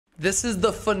This is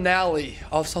the finale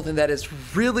of something that is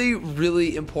really,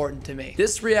 really important to me.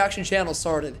 This reaction channel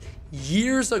started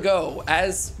years ago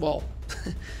as, well,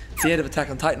 the end of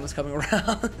Attack on Titan was coming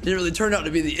around. Didn't really turn out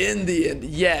to be the end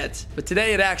yet. But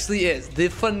today it actually is the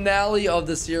finale of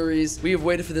the series. We have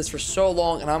waited for this for so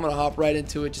long, and I'm gonna hop right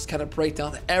into it, just kind of break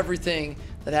down everything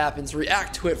that happens,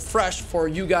 react to it fresh for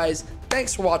you guys.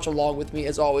 Thanks for watching along with me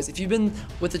as always. If you've been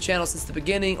with the channel since the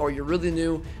beginning or you're really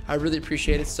new, I really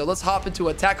appreciate it. So let's hop into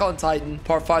Attack on Titan,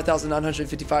 part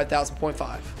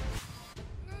 5,955,000.5.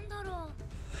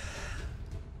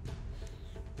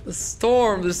 The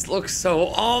storm just looks so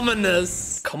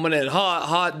ominous. Coming in hot,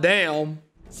 hot damn.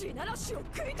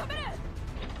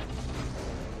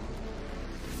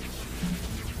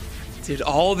 Dude,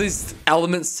 all these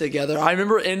elements together. I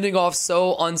remember ending off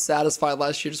so unsatisfied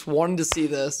last year, just wanting to see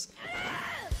this.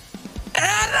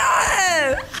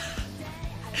 Damn!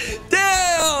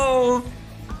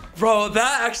 Bro,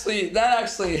 that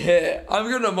actually hit. I'm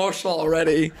getting emotional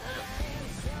already.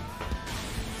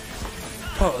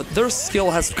 Bro, their skill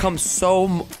has come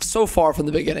so far from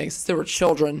the beginning since they were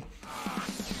children.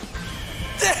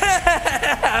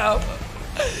 Damn!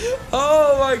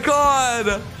 Oh my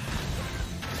god!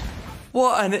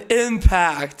 What an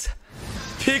impact.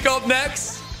 Peek up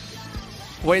next.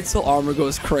 Wait till armor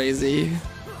goes crazy.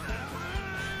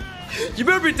 You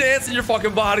better be dancing your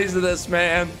fucking bodies to this,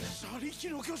 man.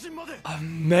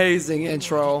 Amazing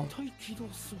intro.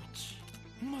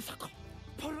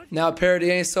 Now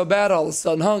parody ain't so bad all of a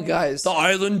sudden, huh, guys? The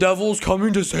Island Devil's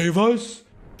coming to save us?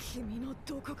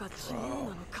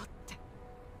 Bro.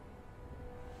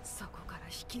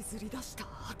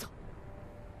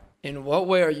 In what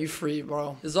way are you free,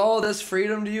 bro? Is all this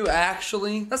freedom to you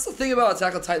actually? That's the thing about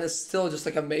Attack on Titan that's still just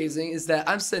like amazing, is that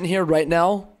I'm sitting here right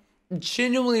now,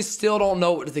 genuinely still don't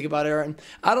know what to think about Eren.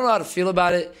 I don't know how to feel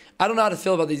about it. I don't know how to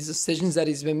feel about these decisions that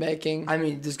he's been making. I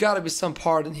mean, there's got to be some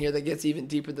part in here that gets even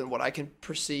deeper than what I can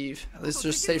perceive. At least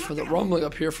just safe from the rumbling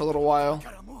up here for a little while.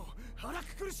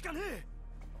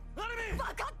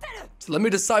 So let me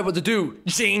decide what to do,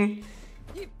 Jing.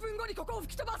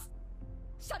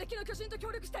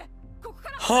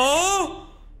 Huh?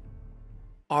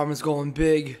 Armin's going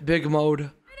big mode.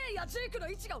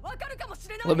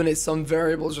 Eliminate some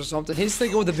variables or something. He's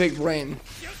thinking with a big brain.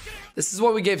 This is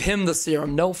why we gave him the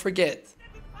serum. Don't forget.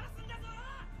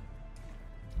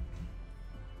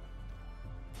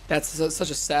 That's such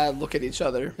a sad look at each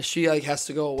other. She like has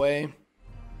to go away.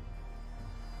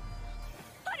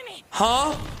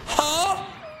 Huh? Huh?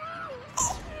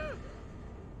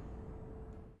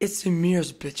 It's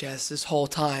Ymir's bitch ass this whole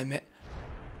time.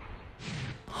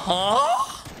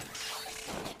 Huh?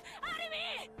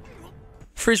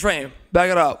 Freeze frame.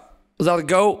 Back it up. Was that a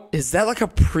goat? Is that like a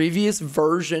previous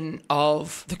version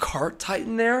of the Cart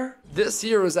Titan there? This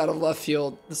here was out of left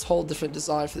field. This whole different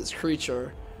design for this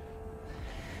creature.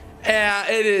 Yeah,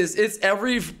 it is. It's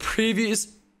every previous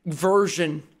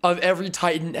version of every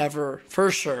Titan ever,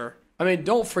 for sure. I mean,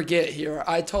 don't forget here,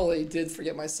 I totally did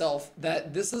forget myself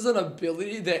that this is an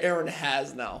ability that Eren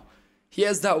has now. He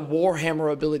has that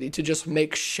Warhammer ability to just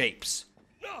make shapes.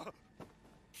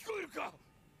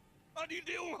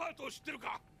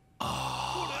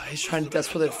 Oh, he's trying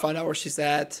desperately to find out where she's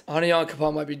at. Onion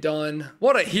Kappa might be done.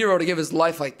 What a hero to give his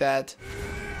life like that.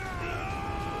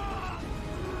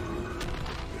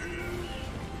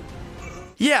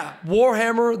 Yeah,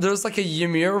 Warhammer, there's like a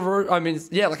Ymir version. I mean,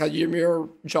 yeah, like a Ymir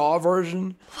jaw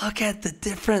version. Look at the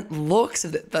different looks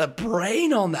of the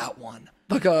brain on that one.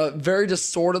 Like a very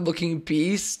distorted looking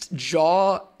beast,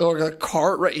 jaw, or a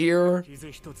cart right here.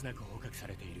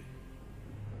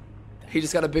 He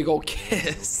just got a big old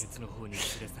kiss.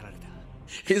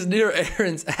 He's near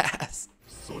Eren's ass.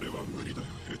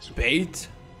 Bait?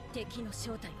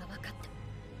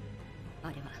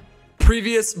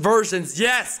 Previous versions.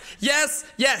 Yes, yes,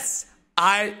 yes.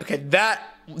 Okay,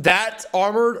 that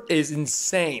armor is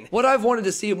insane. What I've wanted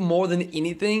to see more than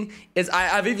anything is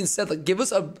I've even said, like, give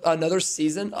us another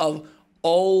season of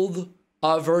old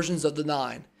versions of the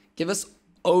 9. Give us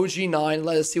OG 9,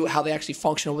 let us see how they actually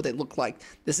function and what they look like.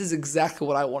 This is exactly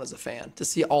what I want as a fan, to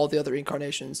see all the other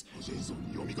incarnations.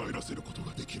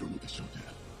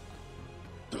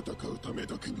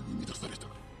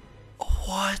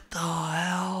 What the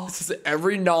hell? This is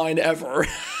every 9 ever.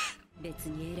 I'm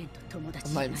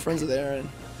not even friends with Eren.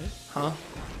 Huh?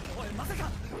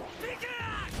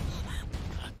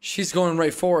 She's going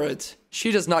right for it. She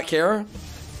does not care.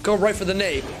 Go right for the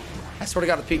nape. I swear to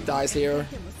God, the peak dies here.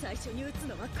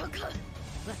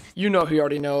 You know he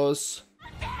already knows.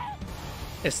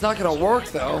 It's not gonna work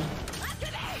though.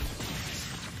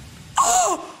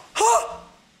 Oh! Huh!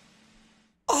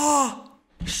 Oh!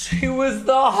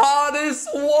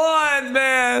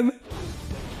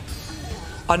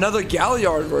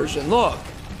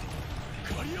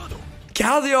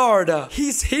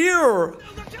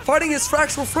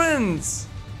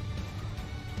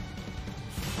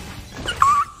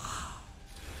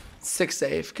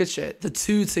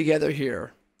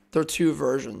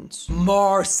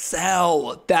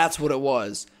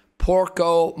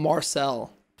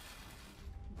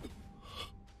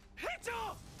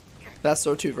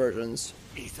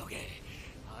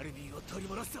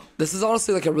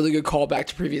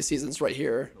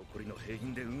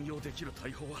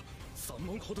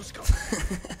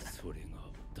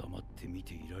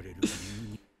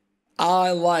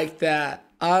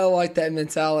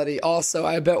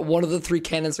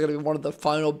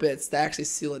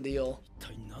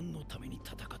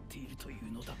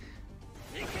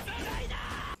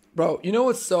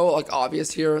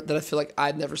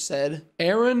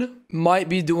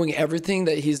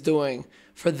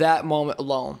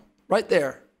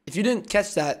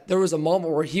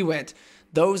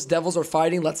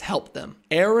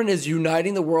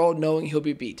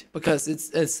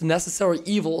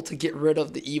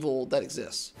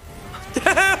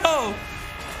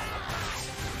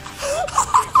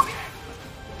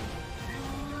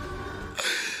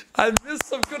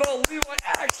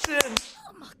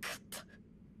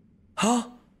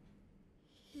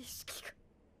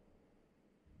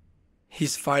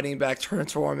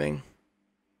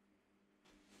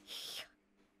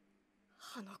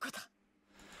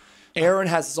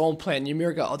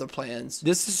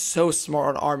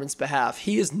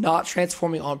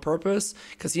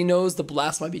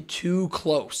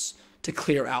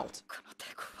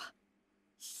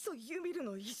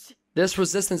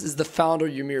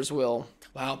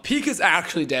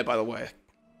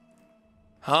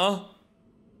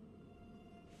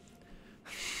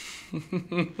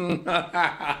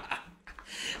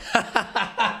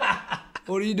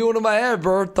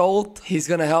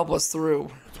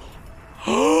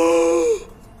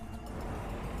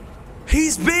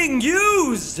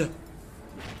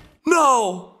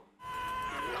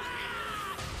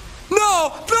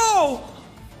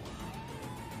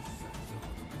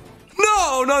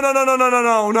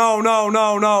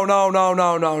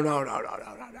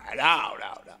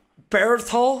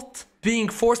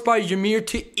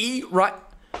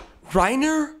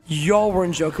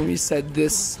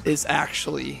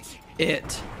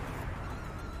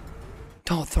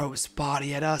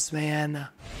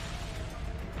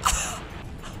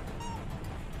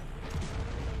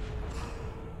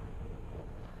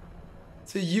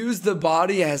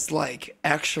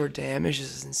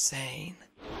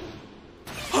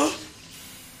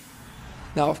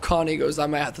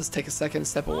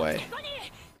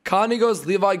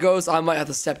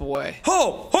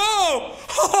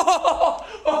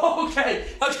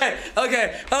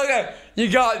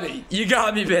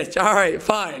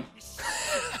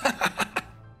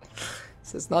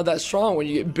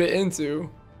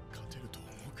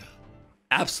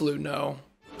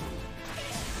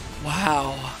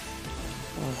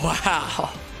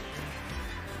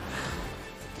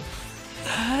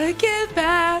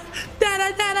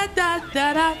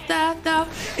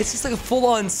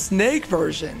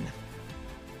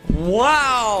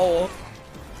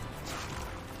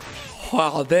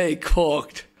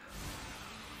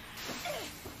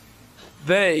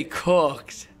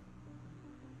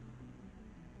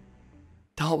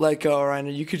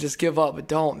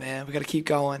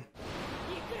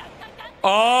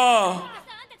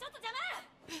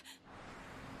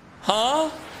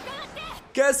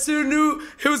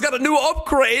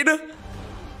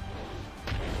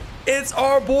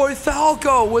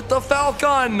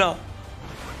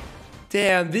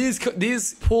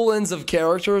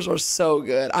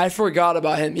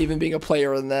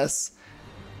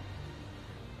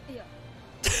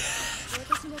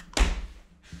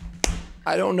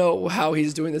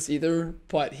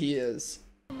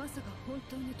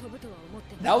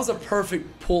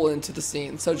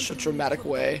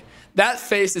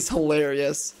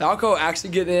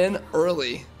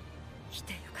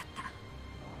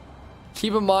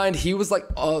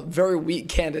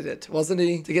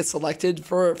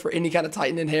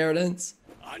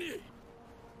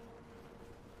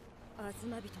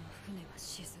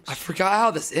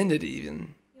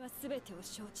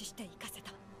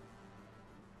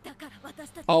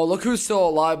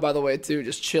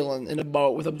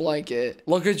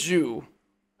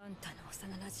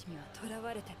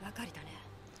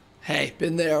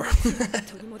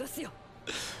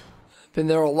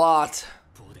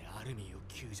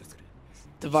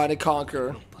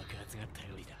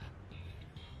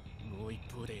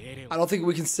 I don't think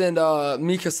we can send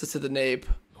Mikasa to the Nape.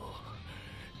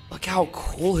 Look how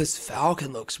cool his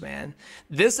Falcon looks, man.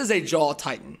 This is a Jaw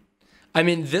Titan. I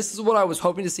mean, this is what I was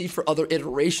hoping to see for other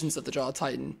iterations of the Jaw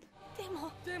Titan.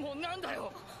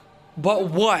 But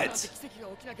what?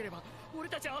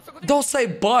 Don't say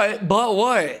but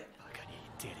what?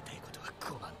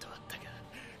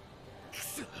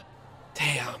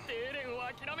 Damn.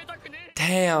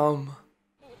 Damn.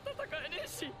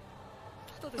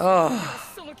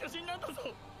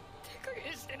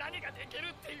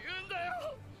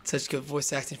 Such good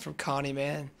voice acting from Connie,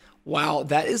 man. Wow,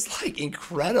 that is like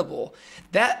incredible.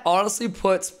 That honestly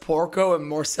puts Porco and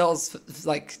Marcel's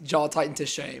like Jaw Titan to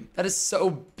shame. That is so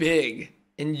big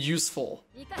and useful.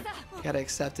 You gotta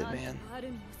accept it, man.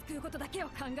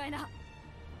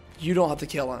 You don't have to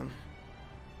kill him.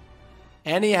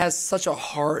 And he has such a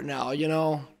heart now, you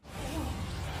know?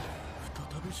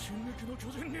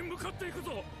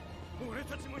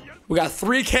 We got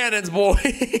 3 cannons,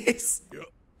 boys.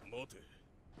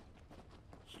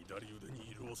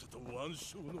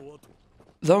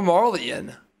 The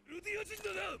Marleyan.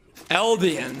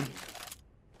 Eldian.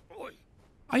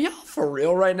 Are y'all for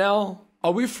real right now?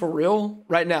 Are we for real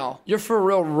right now? You're for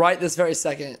real right this very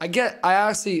second. I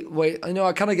actually, wait, I know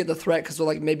I kind of get the threat because we're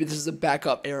like, maybe this is a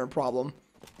backup Eren problem.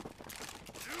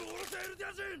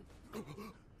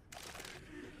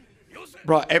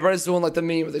 Bro, everybody's doing like the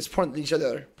meme where they're just pointing at each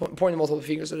other, pointing multiple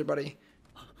fingers at everybody.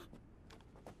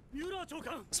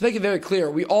 Let's make it very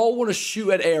clear. We all want to shoot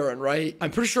at Eren, right?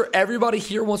 I'm pretty sure everybody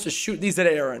here wants to shoot these at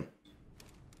Eren.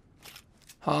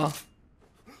 Huh?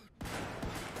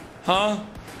 Huh?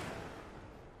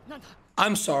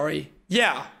 I'm sorry.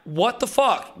 Yeah, what the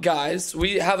fuck, guys?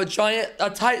 We have a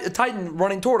Titan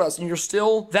running toward us, and you're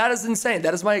still... That is insane.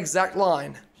 That is my exact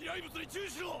line.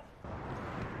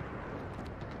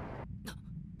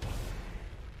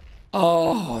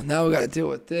 Oh, now we gotta deal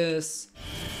with this.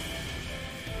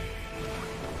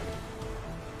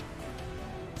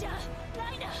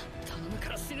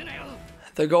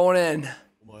 They're going in.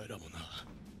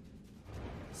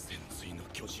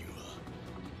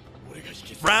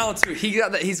 Round 2.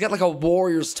 He's got like a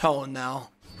warrior's tone now.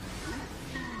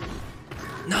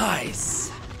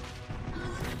 Nice.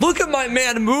 Look at my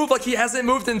man move like he hasn't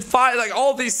moved in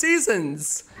all these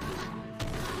seasons.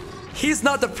 He's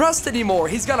not depressed anymore.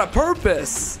 He's got a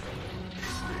purpose.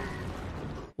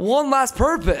 One last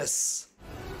purpose.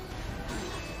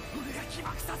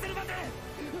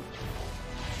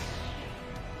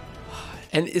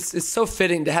 And it's so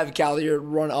fitting to have Galliard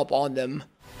run up on them.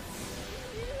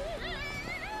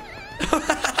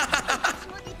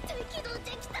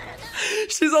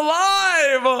 She's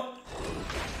alive!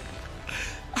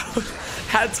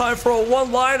 Had time for a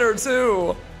one-liner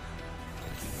too.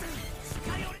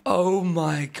 Oh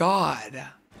my god.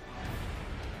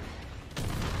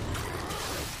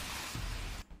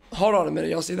 Hold on a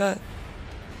minute, y'all see that?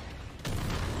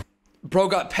 Bro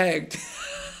got pegged.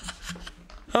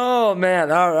 Oh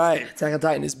man, alright. Attack on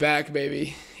Titan is back,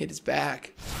 baby. It is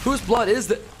back. Whose blood is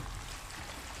that?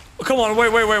 Oh, come on,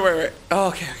 wait. Oh,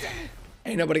 okay.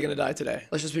 Ain't nobody gonna die today.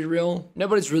 Let's just be real.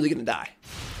 Nobody's really gonna die.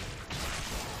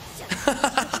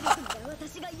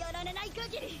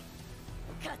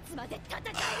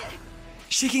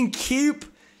 She can keep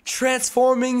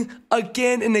transforming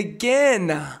again and again.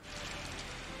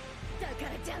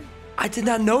 I did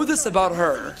not know this about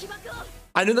her.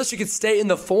 I knew that she could stay in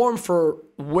the form for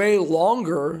way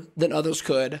longer than others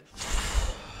could.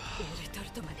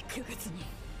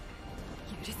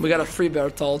 We gotta free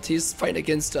Bertolt. He's fighting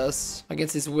against us,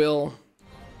 against his will.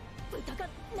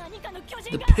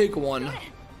 The pig one.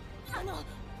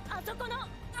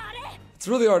 It's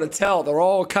really hard to tell. They're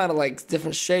all kind of like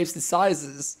different shapes and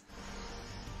sizes.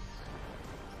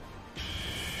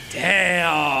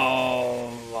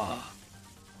 Damn.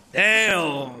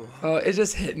 Damn. Oh, it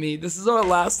just hit me. This is our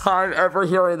last time ever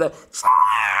hearing the.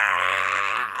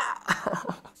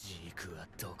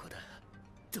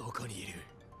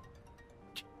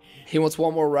 He wants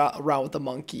one more round with the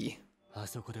monkey.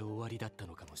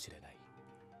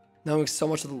 Knowing so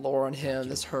much of the lore on him,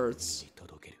 this hurts.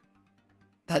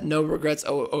 That no regrets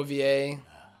OVA.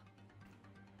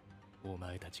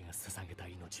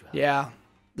 Yeah,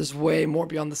 there's way more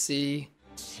beyond the sea.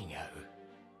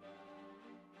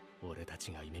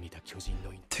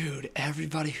 Dude,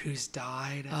 everybody who's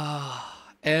died.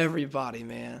 Everybody,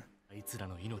 man.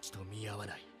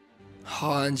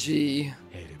 Hanji.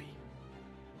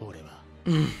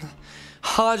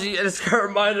 Hanji and it's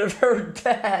reminded of her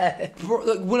dad.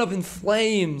 Bro, went up in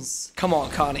flames. Come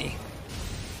on, Connie.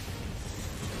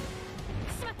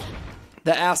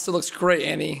 The ass still looks great,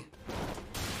 Annie.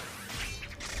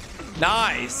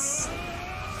 Nice.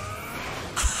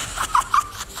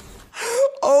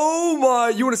 Oh my,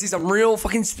 you want to see some real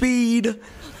fucking speed?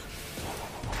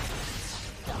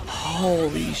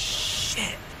 Holy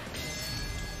shit.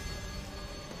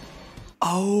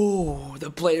 Oh, the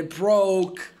blade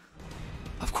broke.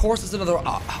 Of course it's another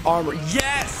armor.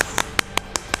 Yes!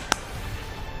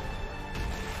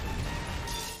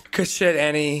 Good shit,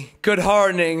 Annie. Good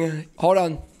hardening. Hold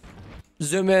on.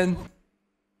 Zoom in.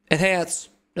 Enhance.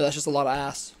 No, that's just a lot of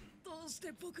ass.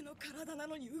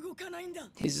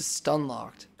 He's just stun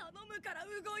locked.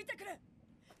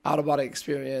 Out of body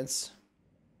experience.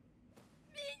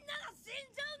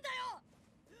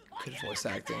 Good voice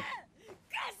acting.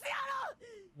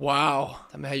 Wow.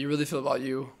 I mean, how you really feel about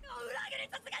you.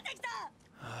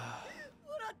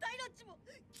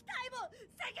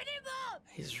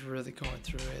 He's really going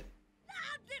through it.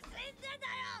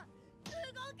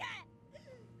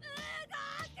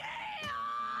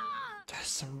 That's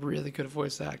some really good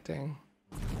voice acting.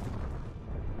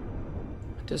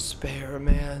 Despair,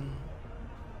 man.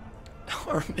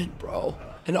 Armin, bro.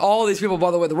 And all these people,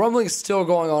 by the way, the rumbling is still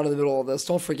going on in the middle of this.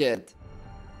 Don't forget.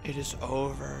 It is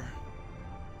over.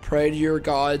 Pray to your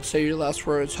God, say your last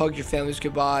words, hug your families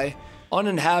goodbye.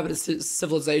 Uninhabited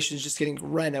civilizations just getting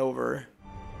run over.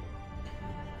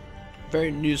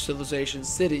 Very new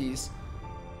civilizations, cities,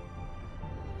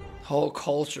 whole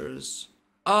cultures.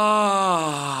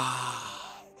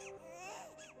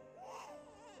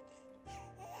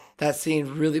 That scene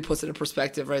really puts it in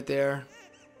perspective right there.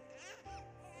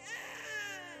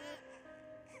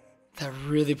 That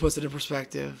really puts it in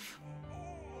perspective.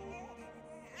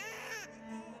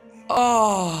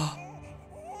 They're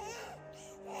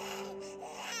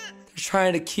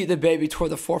trying to keep the baby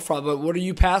toward the forefront, but what are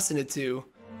you passing it to?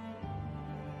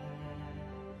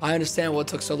 I understand what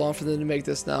took so long for them to make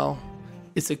this now.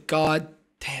 It's a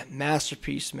goddamn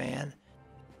masterpiece, man.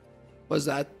 What's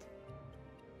that?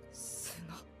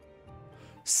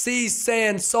 Sea,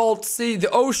 sand, salt, sea, the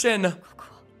ocean.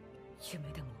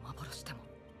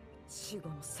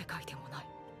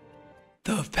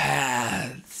 The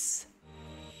paths.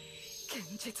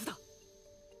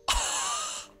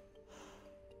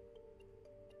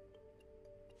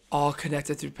 All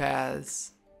connected through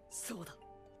paths.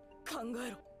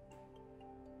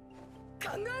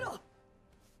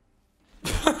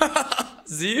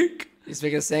 Zeke? He's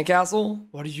making a sandcastle?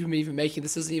 What are you even making?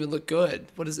 This doesn't even look good.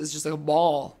 What is this? It's just like a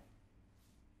ball.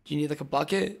 Do you need like a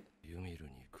bucket?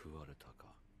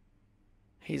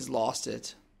 He's lost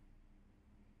it.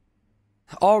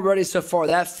 Already so far,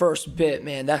 that first bit,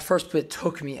 man, that first bit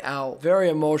took me out. Very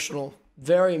emotional,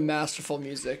 very masterful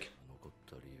music.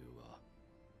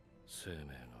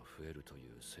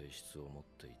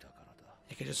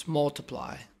 It can just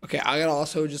multiply. Okay, I gotta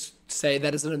also just say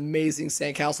that is an amazing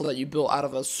sandcastle that you built out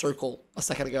of a circle a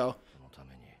second ago.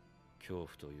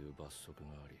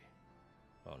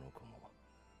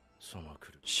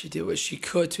 She did what she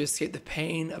could to escape the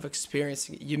pain of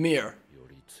experiencing it. Ymir.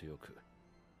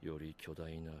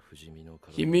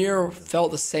 Ymir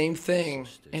felt the same thing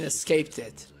and escaped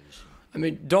it. I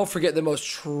mean, don't forget the most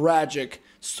tragic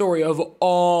story of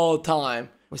all time.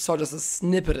 We saw just a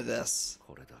snippet of this.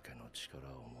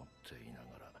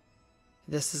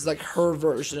 This is like her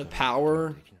version of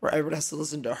power, where everyone has to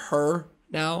listen to her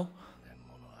now.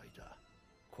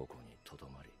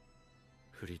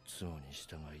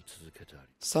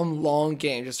 Some long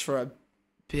game just for a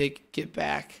big get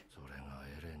back.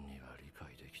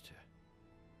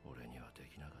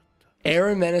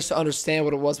 Eren managed to understand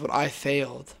what it was, but I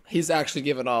failed. He's actually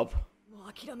given up.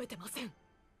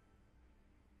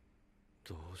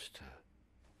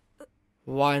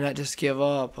 Why not just give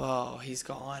up? Oh, he's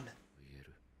gone.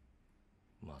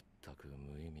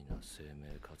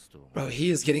 Bro,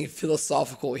 he is getting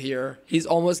philosophical here. He's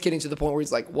almost getting to the point where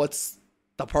he's like, what's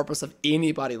the purpose of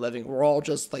anybody living? We're all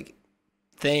just like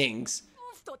things.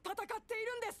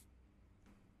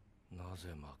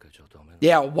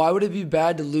 Yeah, why would it be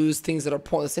bad to lose things that are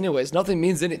pointless anyways? Nothing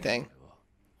means anything.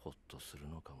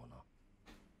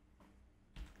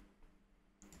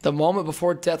 The moment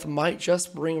before death might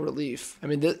just bring relief. I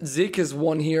mean, Zeke is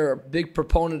one here, a big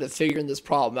proponent of figuring this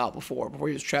problem out before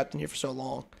he was trapped in here for so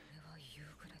long.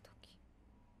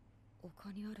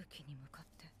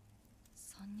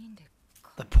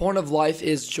 The point of life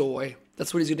is joy.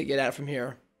 That's what he's going to get at from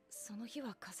here.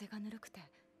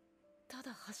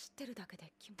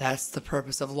 That's the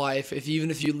purpose of life. Even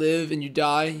if you live and you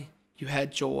die, you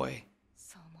had joy.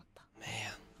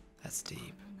 Man, that's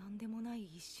deep.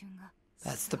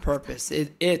 That's the purpose.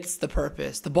 It's the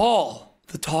purpose. The ball.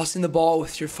 The tossing the ball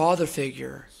with your father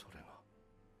figure.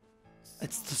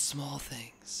 It's the small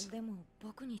things. でも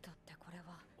僕にとってこれ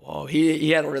は Whoa, he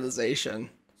had a realization.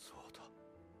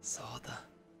 Soda.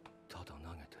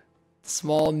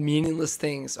 Small, meaningless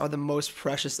things are the most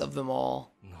precious of them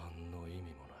all.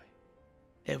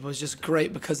 It was just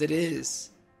great because it is.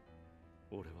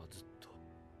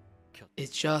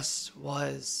 It just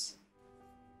was.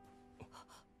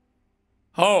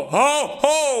 Ho, ho,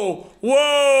 ho!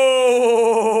 Whoa!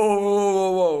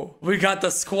 We got the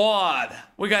squad.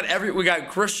 We got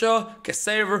Grisha,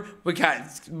 Casaver, we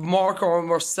got Marco and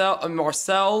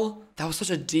Marcel. That was such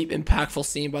a deep, impactful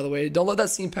scene, by the way. Don't let that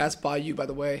scene pass by you, by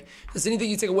the way. If there's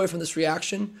anything you take away from this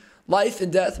reaction, life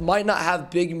and death might not have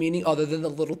big meaning other than the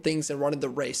little things in running the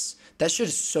race. That shit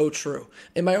is so true.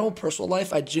 In my own personal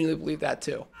life, I genuinely believe that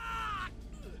too.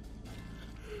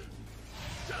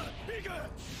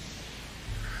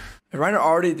 Is Reiner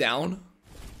already down?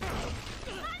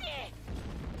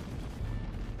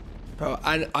 Bro,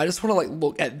 I just want to like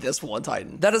look at this one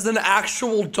Titan. That is an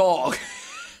actual dog.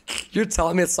 You're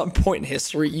telling me at some point in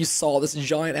history you saw this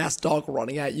giant ass dog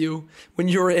running at you when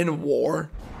you were in war?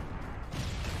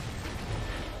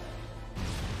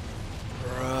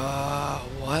 Bruh,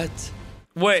 what?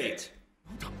 Wait.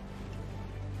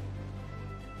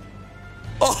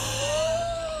 Oh!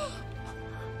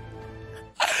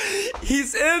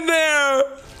 He's in there!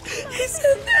 He's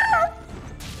in there!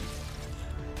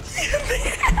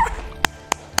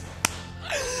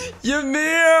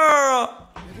 Ymir!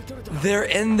 They're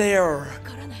in there.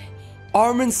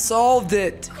 Armin solved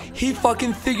it. He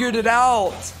fucking figured it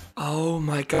out. Oh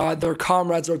my god, their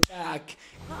comrades are back.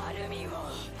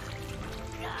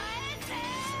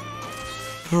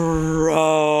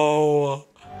 Bro.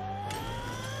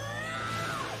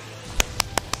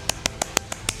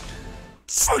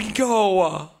 Fucking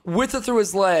go! With it through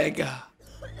his leg.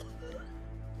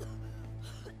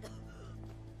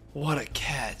 What a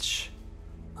catch.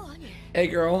 Hey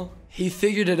girl, he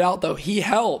figured it out though. He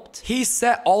helped. He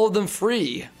set all of them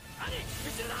free.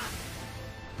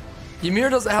 Ymir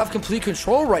doesn't have complete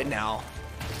control right now.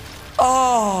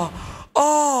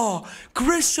 Oh,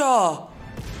 Grisha.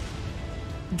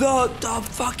 The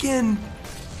fucking,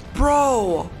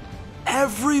 bro,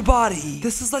 everybody.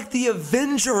 This is like the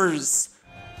Avengers.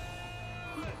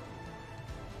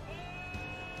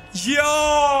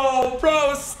 Yo,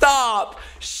 bro, stop.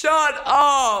 Shut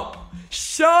up.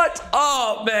 Shut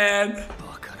up, man.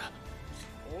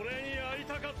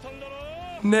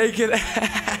 Naked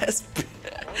ass.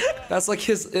 That's like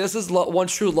this is one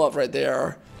true love right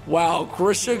there. Wow,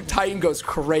 Grisha Titan goes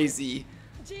crazy.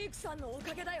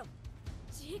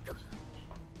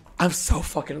 I'm so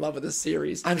fucking in love with this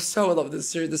series. I'm so in love with this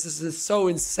series. This is so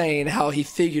insane how he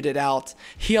figured it out.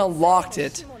 He unlocked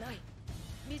it.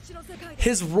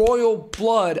 His royal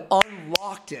blood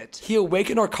unlocked it. He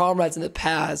awakened our comrades in the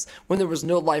past when there was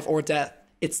no life or death.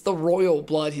 It's the royal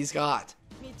blood he's got.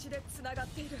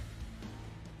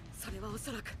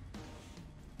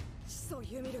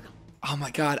 Oh my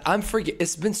god, I'm forgetting.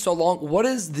 It's been so long. What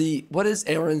is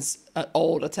Eren's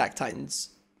old Attack Titans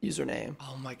username?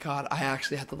 Oh my god, I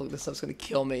actually have to look this up. It's gonna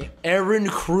kill me. Eren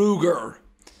Kruger.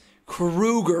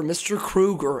 Mr.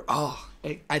 Kruger. Oh,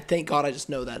 I thank God I just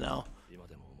know that now.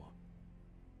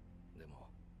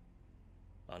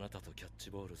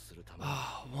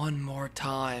 Oh, one more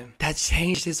time. That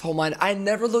changed his whole mind. I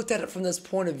never looked at it from this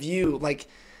point of view. Like,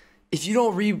 if you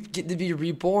don't get to be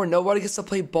reborn, nobody gets to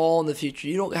play ball in the future.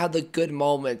 You don't have the good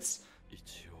moments.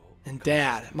 And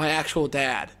dad, my actual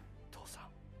dad.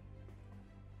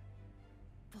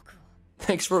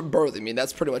 Thanks for birthing me.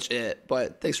 That's pretty much it.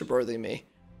 But thanks for birthing me.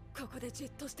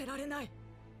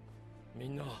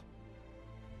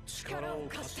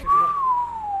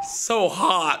 So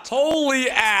hot. Holy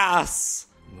ass.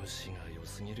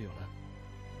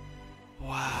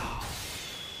 Wow.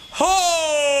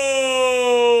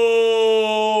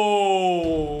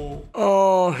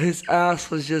 Oh, his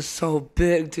ass was just so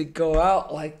big to go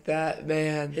out like that,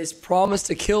 man. His promise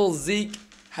to kill Zeke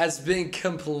has been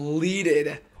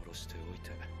completed.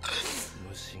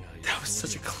 That was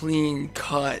such a clean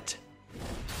cut.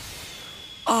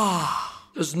 Ah,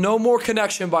 there's no more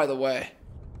connection, by the way.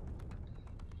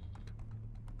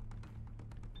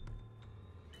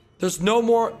 There's no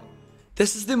more.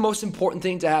 This is the most important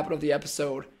thing to happen of the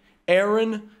episode.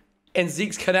 Eren and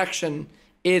Zeke's connection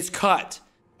is cut.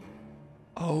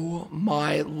 Oh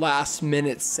my last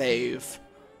minute save.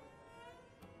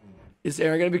 Is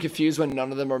Eren gonna be confused when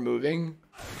none of them are moving?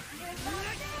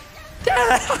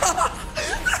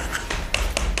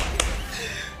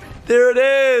 There it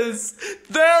is.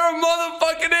 There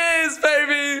motherfucking is,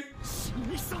 baby.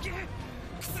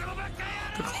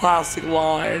 The classic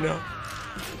line.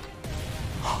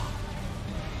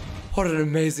 What an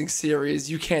amazing series.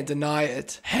 You can't deny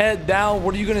it. Head down.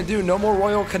 What are you gonna do? No more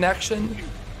royal connection?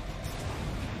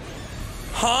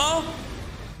 Huh?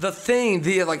 The thing,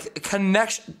 the like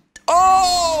connection.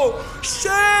 Oh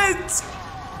shit!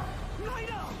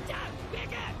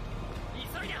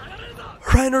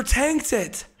 Reiner tanked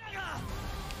it.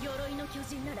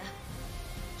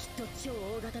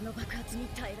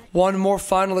 One more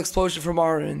final explosion from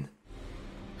Armin.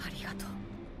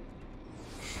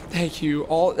 Thank you.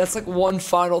 All that's like one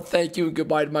final thank you and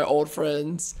goodbye to my old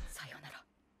friends.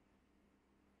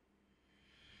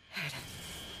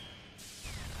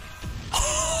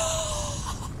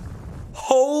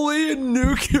 Holy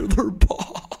nuclear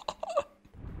bomb.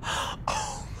 Oh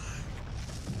my.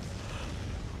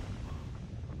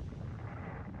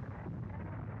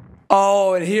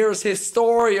 Oh, and here's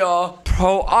Historia.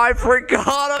 Bro, I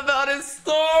forgot about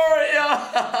Historia.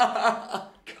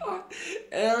 God,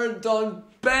 Eren done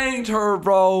banged her,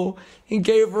 bro, and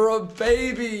gave her a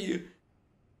baby.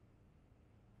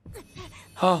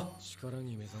 Huh?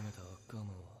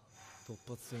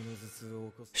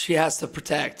 She has to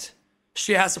protect.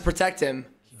 She has to protect him.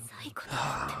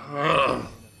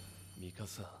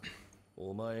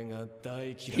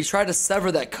 He tried to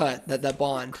sever that cut, that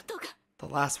bond. The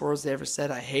last words they ever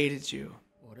said, I hated you.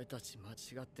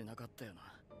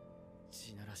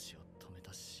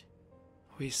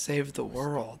 We saved the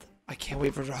world. I can't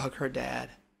wait for her to hug her dad.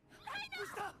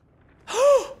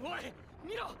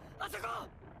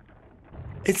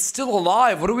 It's still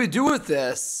alive. What do we do with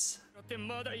this?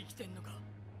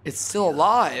 It's still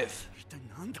alive.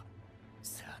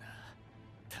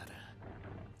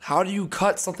 How do you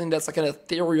cut something that's like an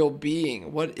ethereal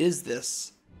being? What is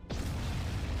this?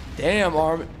 Damn,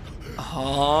 Armin.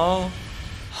 Huh?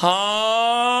 Huh?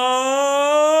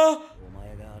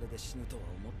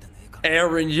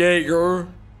 Eren Yeager.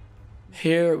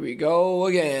 Here we go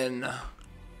again.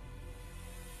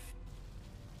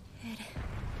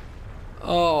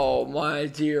 Oh my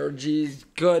dear geez,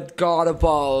 good God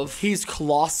above. He's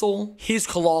colossal. He's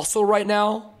colossal right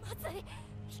now.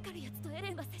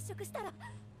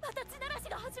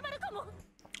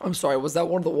 I'm sorry, was that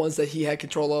one of the ones that he had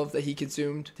control of, that he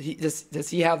consumed? Does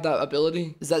he have that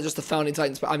ability? Is that just the Founding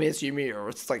Titans? I mean, it's Ymir, or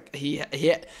it's like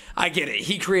I get it.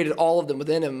 He created all of them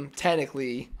within him,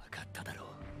 technically.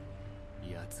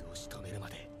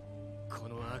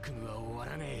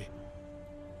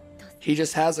 He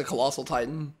just has a colossal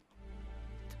titan.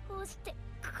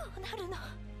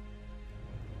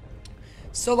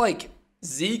 So like,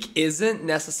 Zeke isn't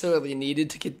necessarily needed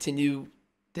to continue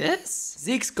this?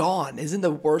 Zeke's gone. Isn't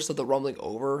the worst of the rumbling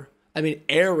over? I mean,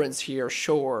 Eren's here,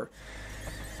 sure.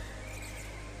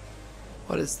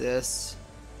 What is this?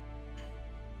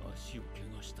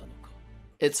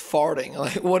 It's farting.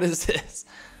 Like, what is this?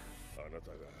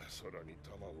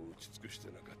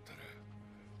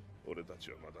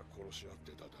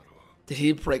 Did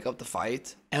he break up the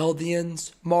fight?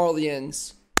 Eldians,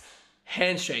 Marlians,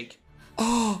 handshake.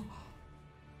 Oh.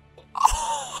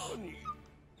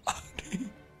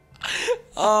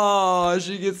 Oh,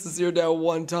 she gets to see her dad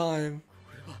one time.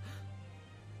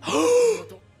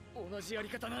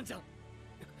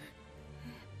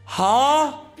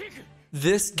 Huh?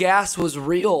 This gas was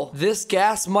real. This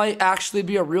gas might actually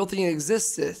be a real thing that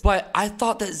existed. But I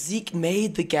thought that Zeke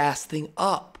made the gas thing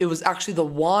up. It was actually the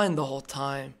wine the whole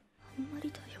time.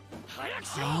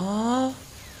 Huh?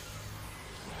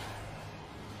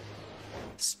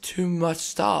 It's too much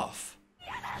stuff.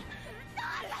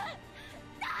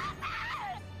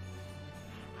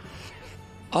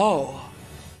 Oh,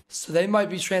 so they might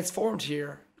be transformed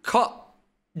here.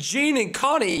 Jean and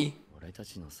Connie.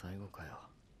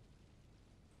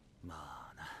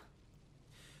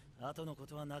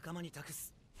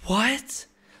 What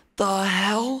the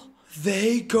hell?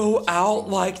 They go out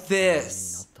like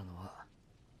this.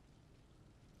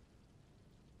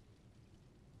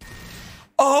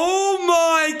 Oh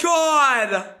my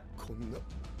god!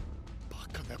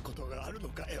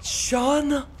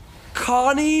 Sean,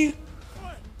 Connie,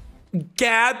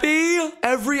 Gabby,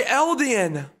 every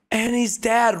Eldian, Annie's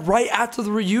dad right after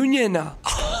the reunion.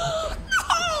 Oh,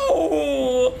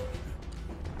 no!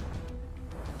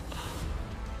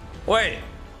 Wait,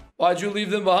 why'd you leave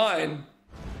them behind?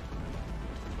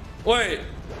 Wait.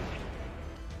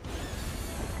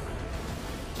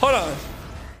 Hold on.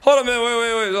 Hold on, man.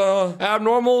 Wait.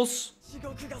 Abnormals?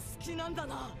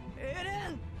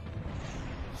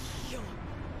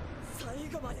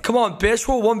 Come on, bitch.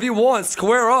 We're 1v1.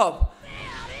 Square up.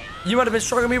 You might have been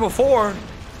struggling me before,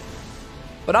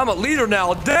 but I'm a leader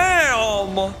now.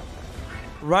 Damn!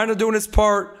 Reiner doing his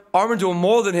part. Armin doing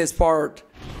more than his part.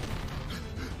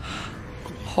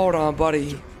 Hold on,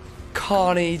 buddy.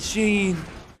 Connie, Jean.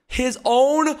 His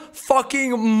own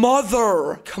fucking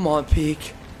mother. Come on,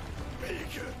 Peak.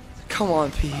 Come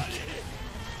on, Peak.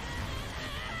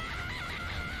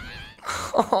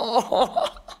 Oh,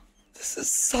 this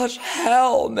is such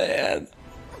hell, man.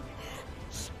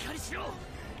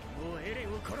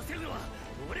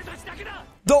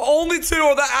 The only two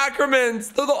are the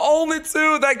Ackermans. They're the only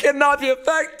two that cannot be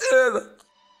affected.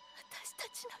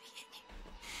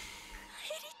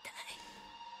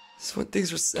 This is when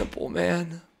things are simple,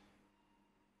 man.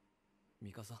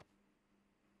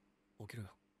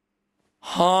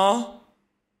 Huh?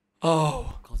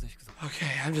 Oh.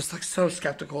 Okay, I'm just like so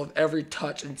skeptical of every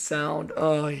touch and sound.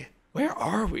 Where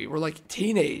are we? We're like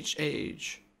teenage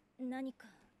age.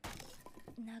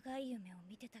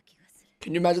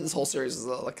 Can you imagine this whole series is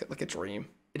like a dream?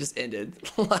 It just ended.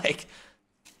 Like.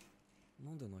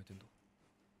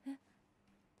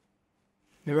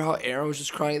 Remember how Aaron was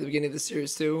just crying at the beginning of the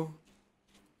series too?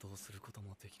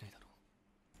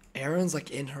 Aaron's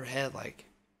like in her head, like,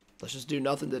 let's just do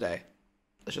nothing today.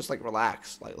 Let's just like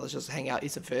relax. Like, let's just hang out,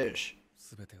 eat some fish.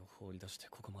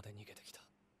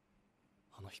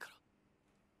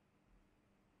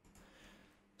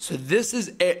 So this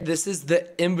is the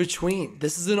in-between.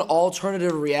 This is an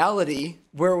alternative reality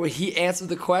where he answered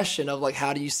the question of like,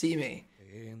 how do you see me?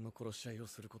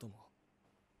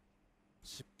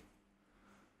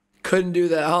 Couldn't do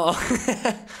that, huh?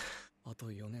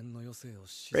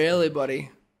 Really,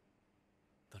 buddy?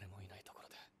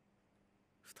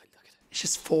 It's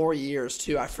just 4 years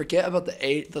too. I forget about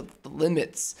the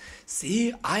limits.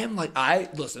 See, I am like,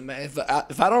 listen, man,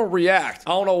 if I don't react, I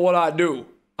don't know what I do.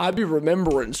 I be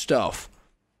remembering stuff.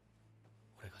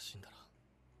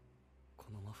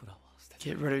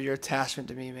 Get rid of your attachment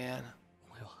to me, man.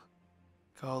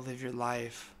 Go live your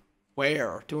life.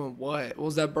 Where? Doing what? What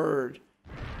was that bird?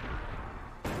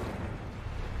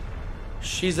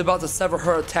 She's about to sever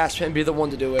her attachment and be the one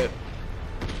to do it.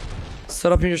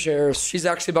 Set up in your chairs. She's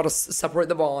actually about to separate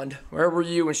the bond. Where were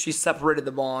you when she separated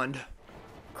the bond?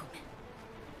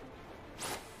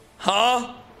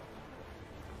 Huh?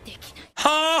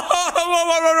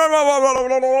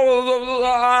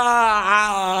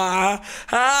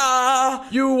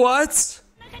 You what?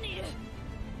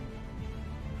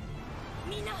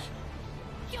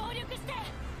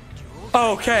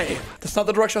 Okay, that's not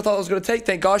the direction I thought I was gonna take.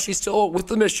 Thank God she's still with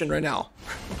the mission right now.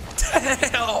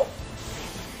 Damn!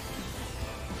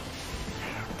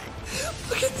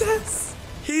 Look at this.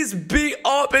 He's beat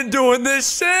up and doing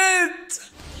this shit.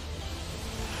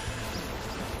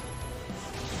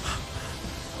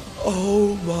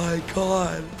 Oh my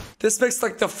God. This makes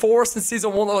like the Force in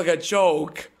season 1 look like a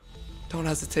joke. Don't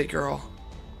hesitate, girl.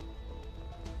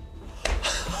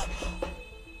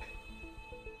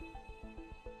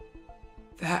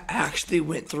 That actually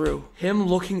went through. Him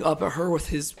looking up at her with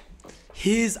his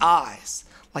eyes.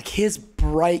 Like his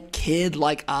bright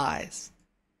kid-like eyes.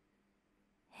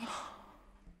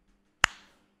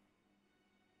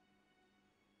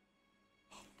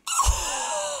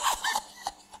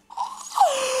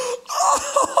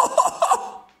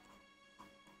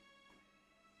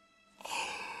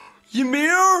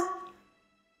 Ymir?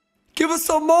 Give us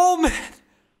a moment.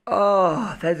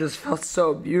 Oh, that just felt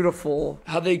so beautiful.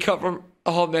 How they come from...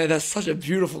 Oh man, that's such a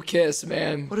beautiful kiss,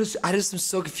 man. I just am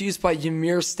so confused by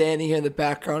Ymir standing here in the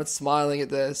background and smiling at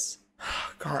this.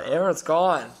 God, Aaron's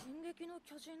gone.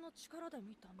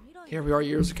 Here we are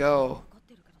years ago.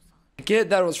 I get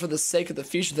that it was for the sake of the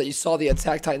future that you saw the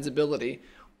Attack Titan's ability.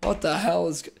 What the hell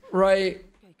is... Right?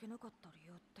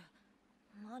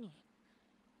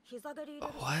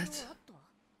 What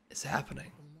is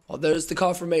happening? Well, there's the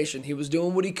confirmation. He was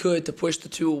doing what he could to push the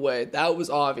two away. That was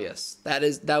obvious.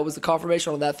 That was the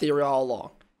confirmation on that theory all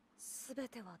along.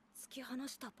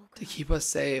 To keep us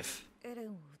safe.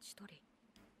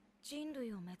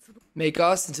 Make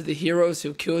us into the heroes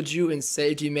who killed you and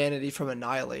saved humanity from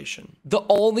annihilation. The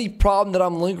only problem that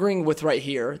I'm lingering with right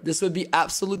here, this would be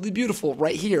absolutely beautiful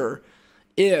right here,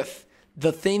 if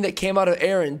the thing that came out of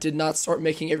Eren did not start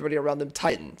making everybody around them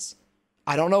Titans.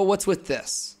 I don't know what's with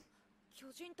this.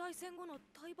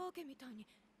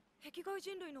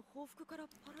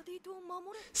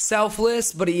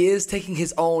 Selfless, but he is taking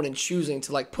his own and choosing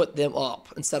to like put them up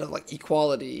instead of like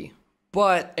equality.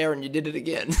 But Eren, you did it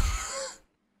again.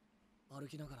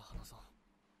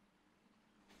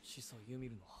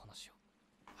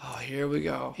 Oh, here we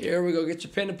go. Here we go. Get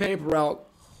your pen and paper out.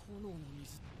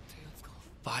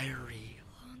 Fiery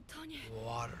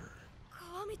water.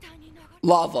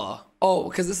 Lava. Oh,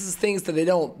 because this is things that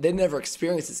they never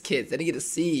experience as kids. They didn't get to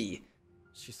see.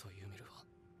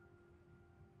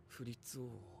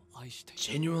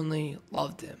 Genuinely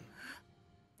loved him.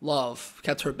 love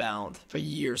kept her bound for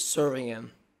years, serving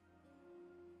him.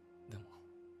 でも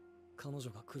彼女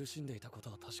が苦しんでいたこと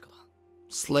は確かだ。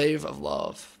 Slave of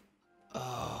love.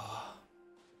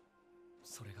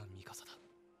 それがミカサだ。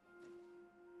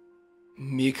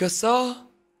 Mikasa?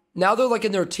 Now they're like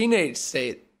in their teenage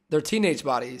state. Their teenage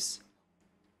bodies.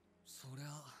 そりゃ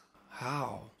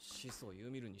How? 始祖ユ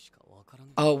ミルにしかわからな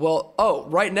い。 Oh, well,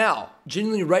 right now.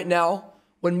 Genuinely right now,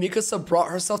 when Mikasa brought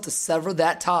herself to sever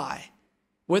that tie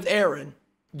with Eren,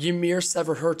 Ymir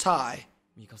severed her tie.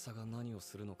 ミカサが何を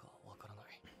するのかわからない。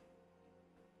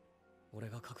俺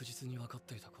が確実に分かっ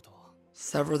ていたことは、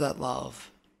 Sever that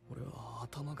love. 俺は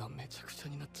頭がめちゃくちゃ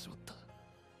になってしまった。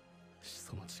始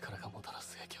祖の力がもたら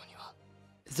す影響には。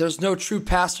 There's no true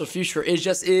past or future. It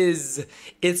just is.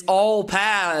 It's all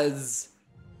paths.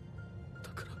 だ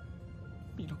から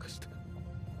見逃した。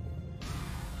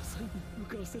最後に向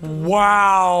かわせた。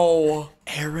 Wow.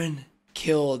 Eren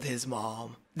killed his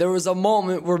mom. There was a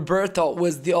moment where Bertholdt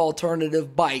was the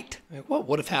alternative bite. Like, what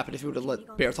would have happened if he would have let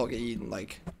Bertholdt get eaten?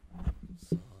 Like,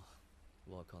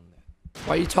 わかんね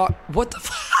why you talk? What the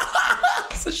fuck?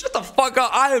 So shut the fuck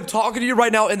up. I am talking to you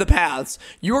right now in the paths.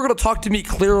 You are going to talk to me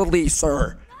clearly,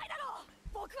 sir.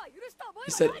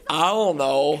 He said, I don't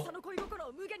know.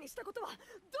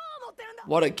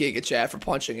 What a Giga Chad for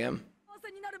punching him.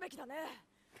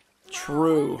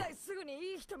 True.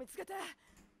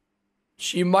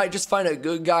 She might just find a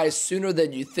good guy sooner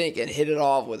than you think and hit it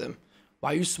off with him.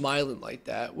 Why are you smiling like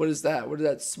that? What is that? What is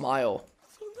that smile?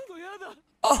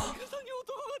 Oh.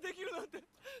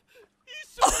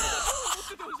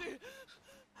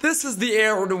 This is the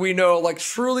Eren we know, like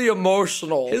truly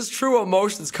emotional. His true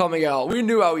emotions coming out. We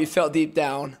knew how he felt deep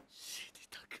down.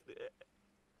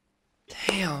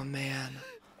 Damn, man.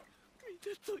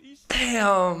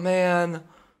 Damn, man.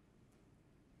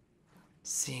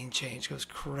 Scene change goes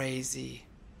crazy.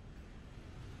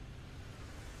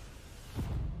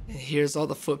 And here's all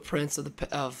the footprints of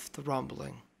the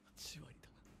rumbling. 8割だ。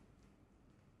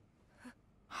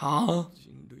 Huh?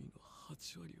 人類の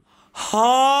8割を。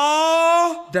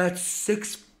 Huh? That's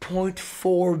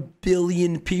 6.4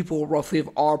 billion people, roughly, of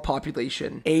our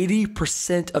population.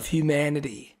 80% of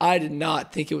humanity. I did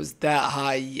not think it was that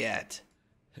high yet.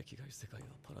 壁外世界は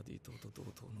パラディ島と同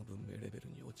等の文明レベル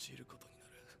に陥ることにな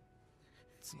る。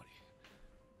つまり、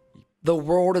 The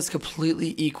world is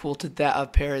completely equal to that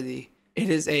of Paradis. It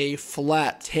is a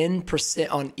flat 10%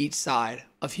 on each side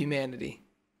of humanity.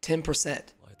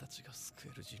 10%. お前たちが救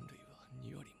える人類は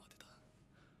2割までだ。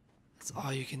 That's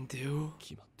all you can do?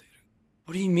 決まっている。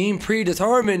 What do you mean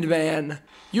predetermined, man?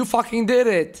 You fucking did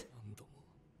it. 何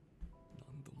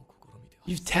度も試みては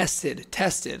You've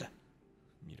tested.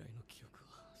 未来の記憶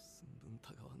は寸分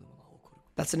たがわぬまま起こる。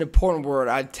 That's an important word.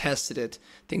 I've tested it.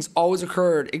 Things always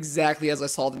occurred exactly as I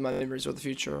saw them in my memories of the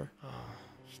future.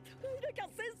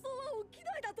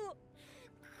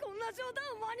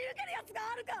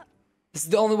 This is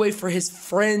the only way for his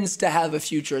friends to have a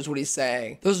future, is what he's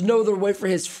saying. There's no other way for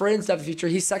his friends to have a future.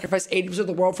 He sacrificed 80% of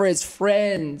the world for his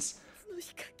friends.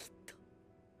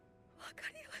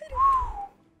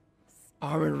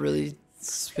 Armin really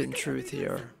spitting truth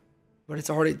here. But it's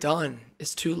already done.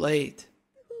 It's too late.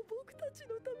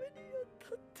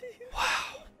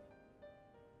 Wow.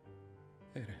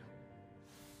 エレン、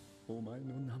お前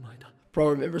の名前だ。 Bro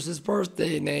remembers his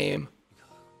birthday name.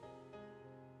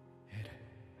 エレン、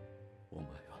お前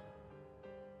は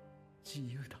自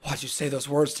由だ。 Why'd you say those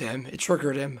words to him? It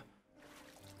triggered him.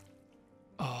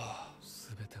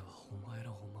 すべてはお前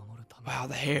らを守るため。 Wow,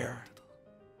 the hair.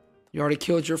 You already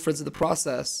killed your friends in the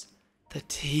process. The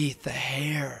teeth, the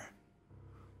hair.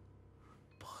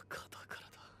 バカだから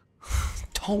だ。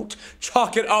 Don't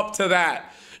chalk it up to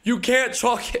that. You can't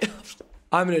chalk it up.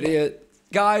 I'm an idiot.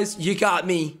 Guys, you got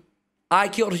me. I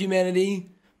killed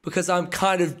humanity because I'm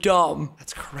kind of dumb.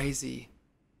 That's crazy.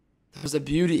 There's a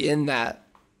beauty in that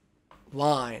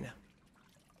line.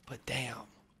 But damn.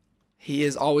 He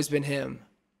has always been him.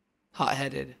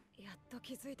 Hot-headed. やっと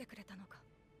気づいてくれたのか。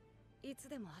いつ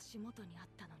でも足元にあっ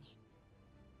たのに。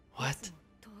 What? いつも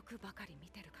遠くばかり見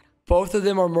てるから。 Both of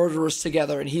them are murderers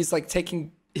together, and he's like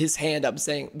taking his hand up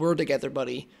saying, we're together,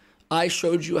 buddy. I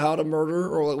showed you how to murder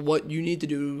or like what you need to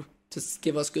do to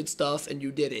give us good stuff, and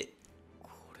you did it. こ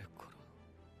れから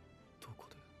どこ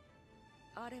で。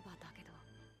あればだけど。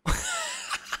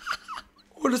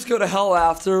 We'll just go to hell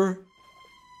after.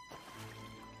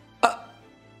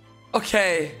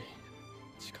 Okay.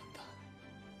 時間だ。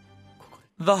ここ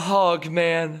で The hug,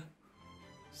 man.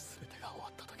 全てが終わ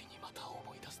った時にまた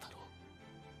思い出すだろ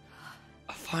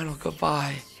う。 A final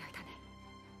goodbye. 試合だね。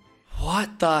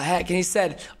 What the heck? And he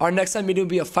said, our next time meeting will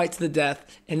be a fight to the death.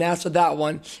 And after that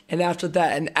one, and after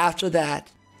that, and after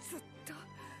that.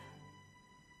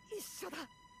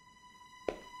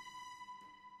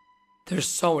 There's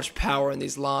so much power in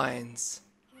these lines.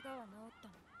 怪我は治った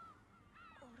の。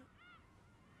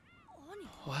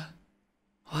What?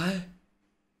 What?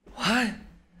 What?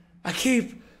 I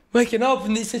keep waking up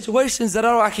in these situations that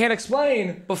I can't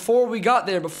explain. Before we got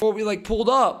there, before we like pulled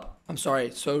up. I'm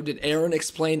sorry, so did Eren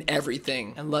explain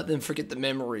everything and let them forget the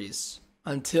memories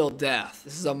until death?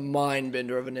 This is a mind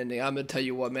bender of an ending. I'm gonna tell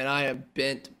you what, man, I am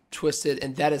bent, twisted,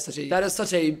 and that is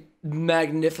such a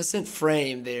magnificent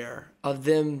frame there of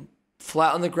them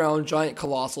flat on the ground, giant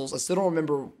colossals. I still don't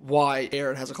remember why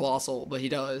Eren has a colossal, but he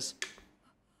does.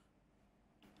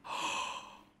 Oh.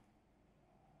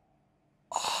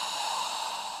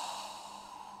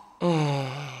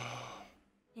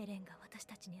 エレンが私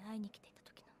たちに会いに来ていた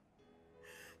時の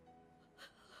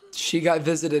She got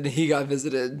visited and he got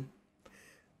visited.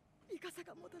 ミカサ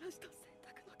がもたらした選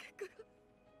択の結果が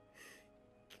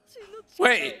巨人の力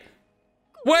Wait.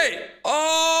 Wait.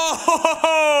 Oh.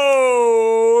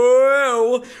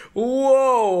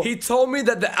 Whoa. He told me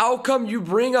that the outcome you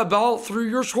bring about through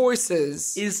your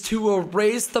choices is to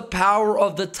erase the power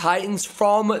of the Titans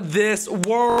from this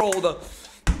world.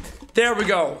 There we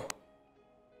go.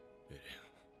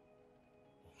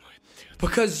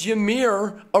 Because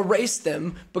Ymir erased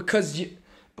them, because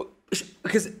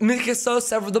Mikasa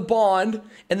severed the bond,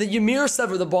 and then Ymir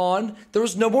severed the bond, there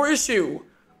was no more issue.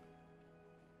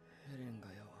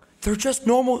 They're just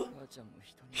normal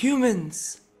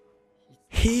humans.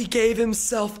 He gave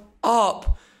himself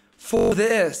up for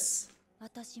this.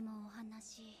 私もお話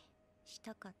しし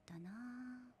たかったな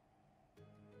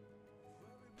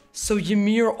So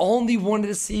Ymir only wanted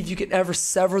to see if you could ever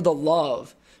sever the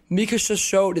love. Mikasa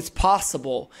showed it's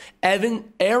possible.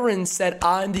 Eren said,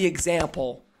 I'm the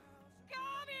example.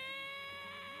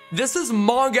 This is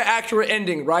manga accurate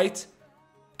ending, right?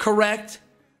 Correct?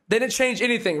 They didn't change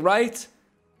anything, right?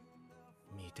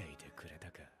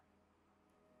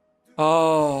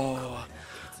 Oh.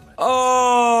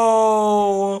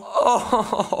 Oh.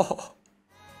 Oh.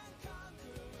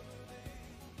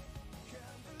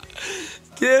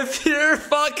 Give your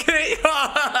fucking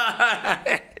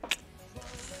heart.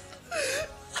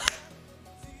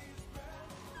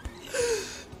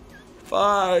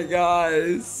 Bye,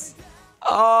 guys.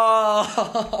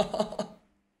 Oh.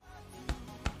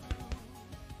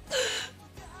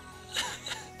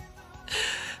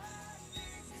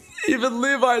 Even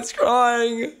Levi's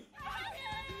crying.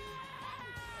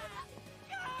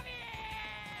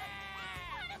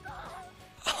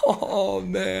 Oh,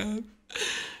 man.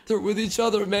 They're with each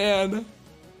other, man.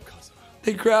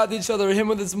 They grabbed each other, him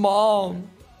with his mom.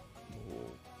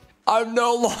 I'm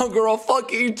no longer a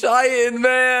fucking giant,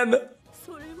 man.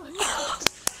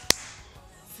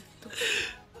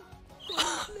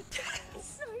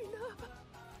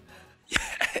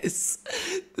 Yes.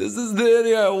 This is the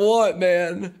ending I want,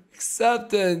 man.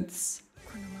 Acceptance.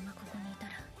 このままここにいた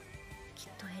らきっ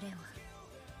とエレンは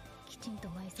きちんと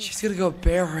埋葬 She's gonna go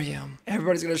bury him.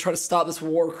 Everybody's gonna try to stop this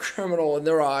war criminal in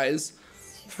their eyes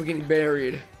from getting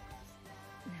buried.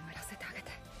 眠らせてあげ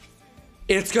て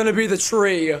It's gonna be the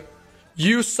tree.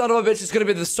 You son of a bitch, it's gonna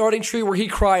be the starting tree where he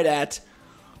cried at.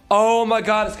 Oh my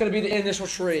god, it's gonna be the initial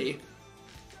tree.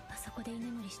 あそこで居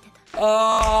眠りしてた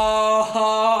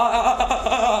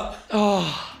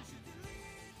Oh.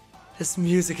 This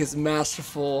music is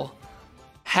masterful.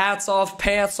 Hats off,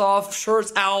 pants off,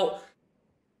 shirts out.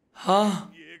 Huh?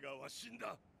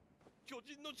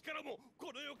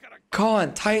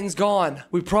 Gone. Titan's gone.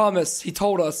 We promise. He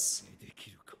told us.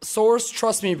 Source,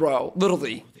 trust me, bro.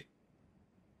 Literally.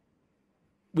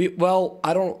 I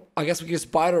guess we can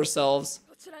just bite ourselves.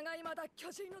 こちらが未だ巨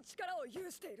人の力を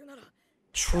有しているなら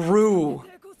True.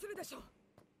 抵抗するでしょう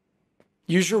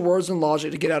Use your words and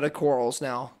logic to get out of quarrels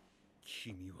now.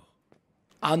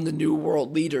 I'm the new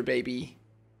world leader, baby.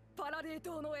 パラディ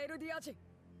島のエルディア人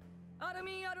アル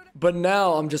ミン・アルレ But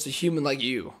now I'm just a human like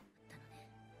you.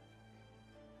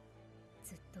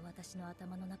 ずっと私の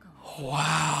頭の中を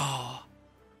Wow.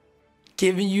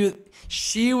 Giving you...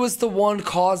 She was the one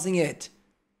causing it.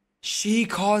 She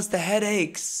caused the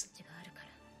headaches. があるか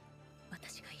ら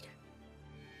私がいる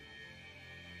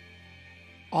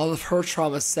All of her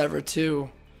trauma severed too.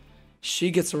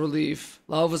 She gets a relief.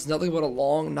 Love was nothing but a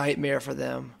long nightmare for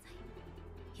them.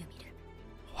 ユミル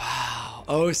Wow.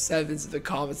 07's in the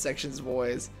comment sections,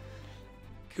 boys.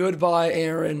 Goodbye,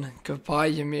 Eren. Goodbye,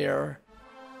 Ymir.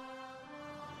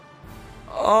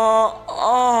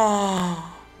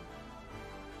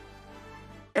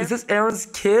 Is this Eren's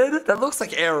kid? That looks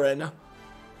like Eren.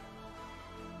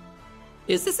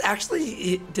 Is this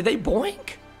actually... Did they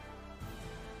boink?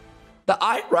 The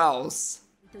eyebrows.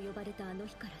 と呼ばれたあの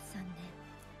日から3年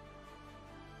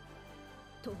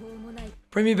途方もない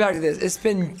Bring me back to this. It's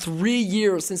been 3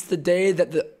 years since the day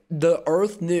that the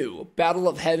Earth knew. Battle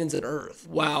of Heavens and Earth.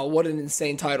 Wow, what an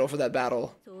insane title for that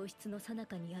battle. 喪失の最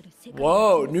中にある世界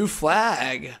Whoa, new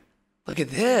flag. Look at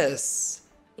this.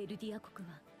 エルディア国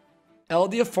は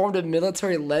Eldia formed a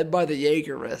military led by the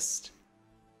Jaegerist.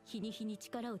 日に日に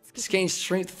力をつけ Just て gained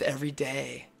strength with every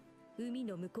day. 海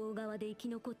の向こう側で生き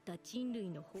残った人類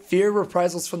の方 Fear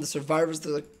reprisals from the survivors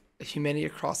of the humanity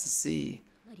across the sea.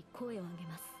 なり声を上げ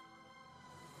ます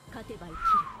勝てば生き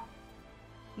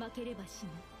る負ければ死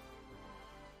ぬ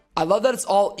I love that it's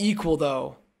all equal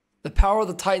though. The power of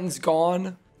the Titans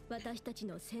gone. 私たち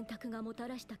の選択がもた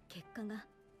らした結果が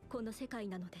この世界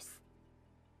なのです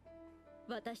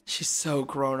私 She's so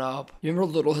grown up. You remember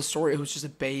little Historia who's just a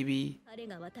baby? 彼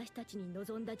が私たちに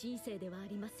望んだ人生ではあ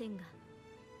りませんが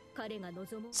彼が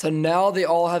望む So now they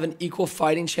all have an equal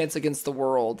fighting chance against the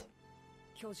world.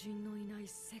 巨人のいない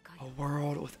世界 A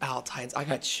world without Titans. I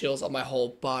got chills on my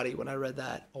whole body when I read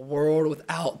that. A world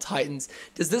without Titans.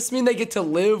 Does this mean they get to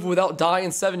live without dying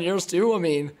in 7 years too? I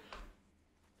mean...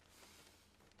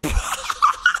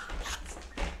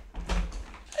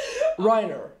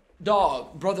 Reiner,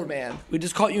 dog, brother man, we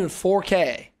just caught you in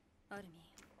 4K. アルミ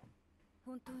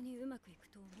本当にうまくいく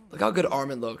と思う Look how good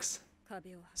Armin looks.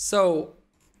 壁を So,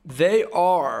 they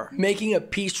are making a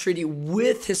peace treaty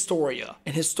with Historia,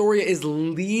 and Historia is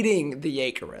leading the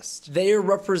Jaegerist. They are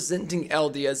representing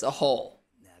Eldia as a whole.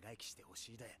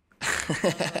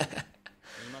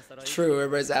 True,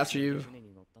 everybody's after you.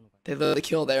 They literally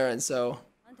killed Eren, so...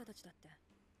 あんたたちだって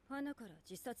花から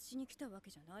自殺しに来たわ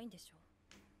けじゃないんでしょ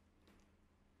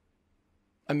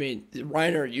I mean,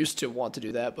 Reiner used to want to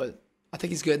do that, but I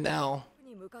think he's good now.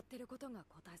 に向かってることが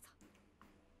答えさ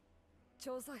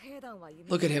調査兵団は夢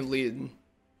Look at him leading.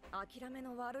 諦め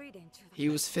の悪い連中だ He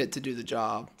was fit to do the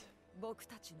job. 僕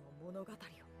たちの物語を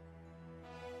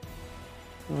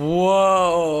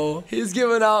Whoa! He's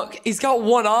giving out... He's got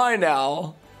one eye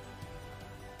now.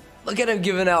 Look at him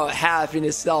giving out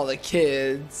happiness to all the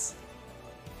kids.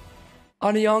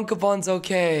 Anyankabon's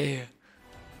okay.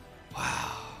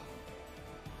 Wow.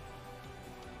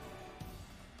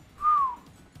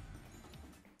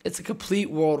 It's a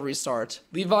complete world restart.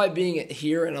 Levi being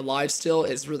here and alive still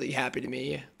is really happy to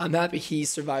me. I'm happy he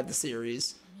survived the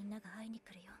series. みんなが会いに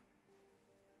来るよ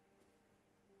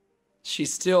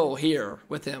She's still here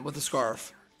with him, with the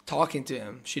scarf, talking to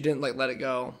him. She didn't like let it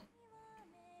go.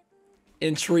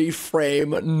 Entry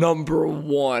frame number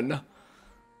 1.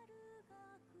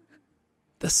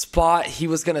 The spot he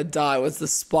was gonna die was the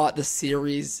spot the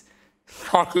series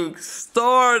fucking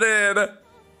started.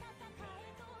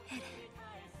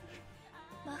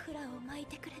 マフラーを巻い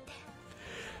てくれて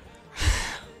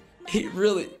He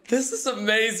really, this is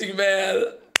amazing, man.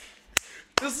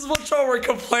 This is what y'all were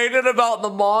complaining about in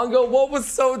the manga. What was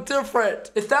so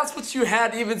different? If that's what you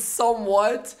had even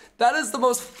somewhat, that is the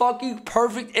most fucking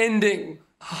perfect ending.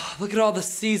 Look at all the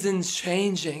seasons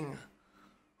changing.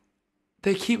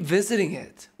 They keep visiting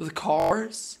it with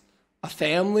cars, a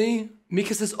family.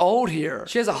 Mikasa's old here.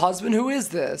 She has a husband. Who is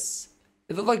this?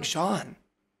 It looked like Jean.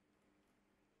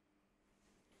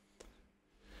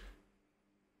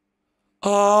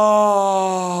 Oh,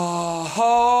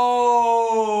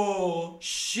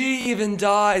 she even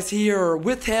dies here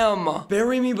with him.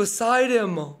 Bury me beside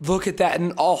him. Look at that,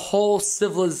 and a whole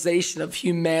civilization of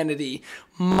humanity.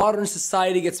 Modern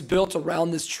society gets built around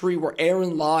this tree where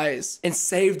Eren lies and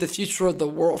saved the future of the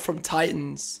world from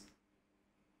Titans.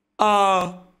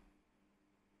 It's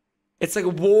like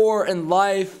war and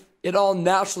life. It all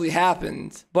naturally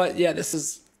happened. But yeah, this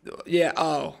is, yeah,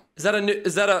 oh. Is that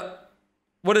a,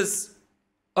 what is,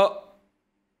 oh.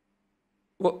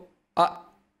 What,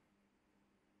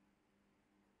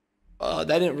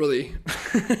 that didn't really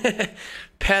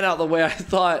pan out the way I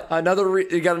thought.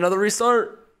 You got another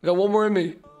restart? I got one more in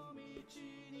me.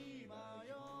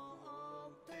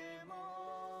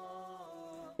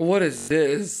 What is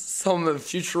this? Some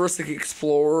futuristic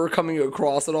explorer coming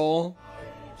across it all?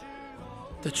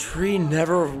 The tree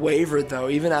never wavered though,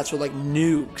 even after like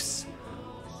nukes.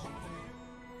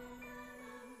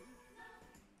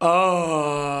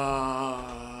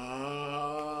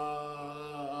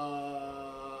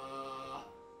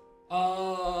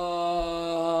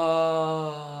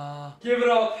 Give it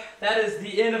up. That is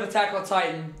the end of Attack on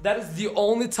Titan. That is the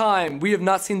only time we have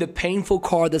not seen the painful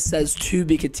card that says to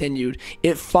be continued.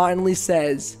 It finally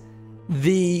says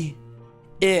the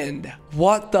end.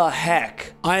 What the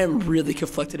heck? I am really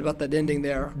conflicted about that ending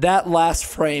there. That last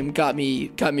frame got me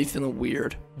feeling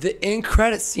weird. The end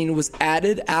credit scene was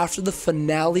added after the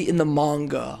finale in the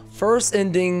manga. First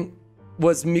ending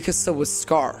was Mikasa with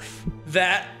Scarf.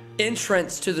 That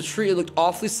entrance to the tree looked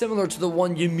awfully similar to the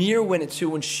one Ymir went into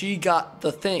when she got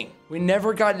the thing. We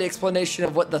never got an explanation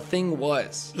of what the thing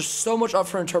was. There's so much up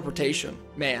for interpretation.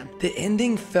 Man, the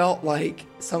ending felt like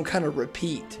some kind of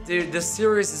repeat. Dude, this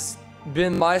series has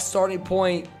been my starting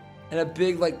point and a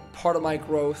big part of my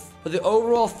growth. But the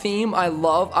overall theme I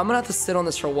love. I'm gonna have to sit on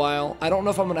this for a while. I don't know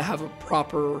if I'm gonna have a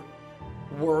proper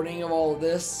wording of all of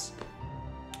this.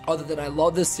 Other than I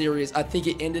love this series, I think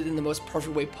it ended in the most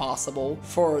perfect way possible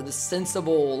for the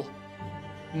sensible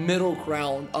middle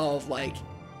ground of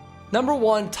number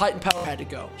one, Titan power had to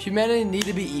go. Humanity needed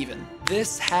to be even.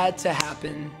 This had to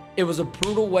happen. It was a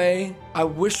brutal way. I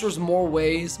wish there was more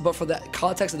ways, but for the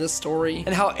context of this story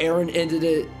and how Eren ended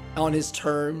it on his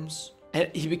terms,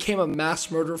 and he became a mass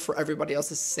murderer for everybody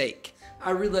else's sake.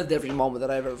 I relived every moment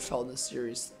that I've ever felt in this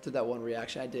series through that one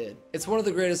reaction I did. It's one of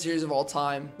the greatest series of all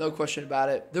time, no question about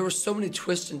it. There were so many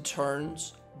twists and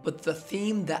turns, but the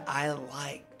theme that I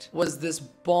liked was this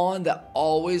bond that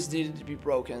always needed to be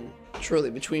broken, truly,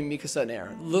 between Mikasa and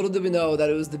Eren. Little did we know that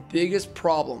it was the biggest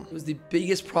problem. It was the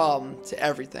biggest problem to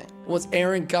everything. Once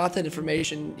Eren got that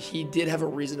information, he did have a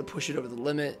reason to push it over the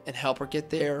limit and help her get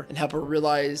there and help her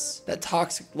realize that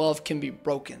toxic love can be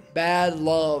broken. Bad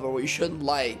love, or what you shouldn't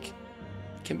like,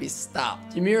 can be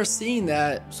stopped. Ymir seeing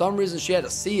that, for some reason she had to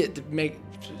see it to make,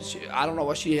 I don't know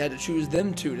what she had to choose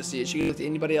them to see it. She could look to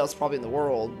anybody else probably in the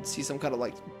world, see some kind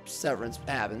of severance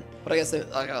happen. But I guess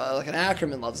like an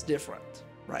Ackerman love's different,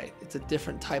 right? It's a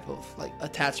different type of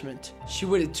attachment. She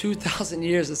waited 2,000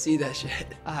 years to see that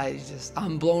shit.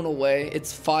 I'm blown away.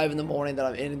 It's 5 in the morning that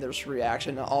I'm ending this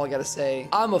reaction. And all I gotta say,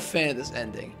 I'm a fan of this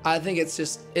ending. I think it's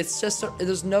just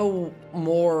there's no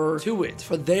more to it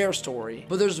for their story,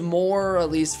 but there's more,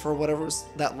 at least for whatever was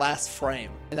that last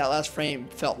frame. And that last frame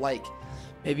felt like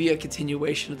maybe a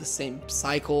continuation of the same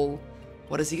cycle.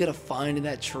 What is he gonna find in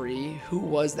that tree? Who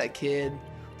was that kid?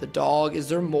 The dog? Is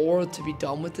there more to be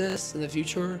done with this in the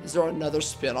future? Is there another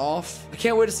spin-off? I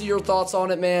can't wait to see your thoughts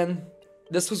on it, man.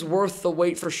 This was worth the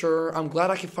wait for sure. I'm glad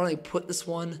I can finally put this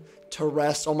one to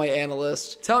rest on my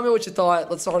analyst. Tell me what you thought.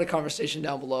 Let's start a conversation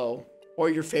down below. What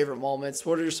are your favorite moments?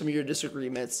 What are some of your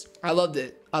disagreements? I loved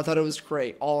it. I thought it was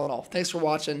great, all in all. Thanks for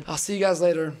watching. I'll see you guys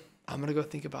later. I'm gonna go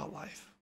think about life.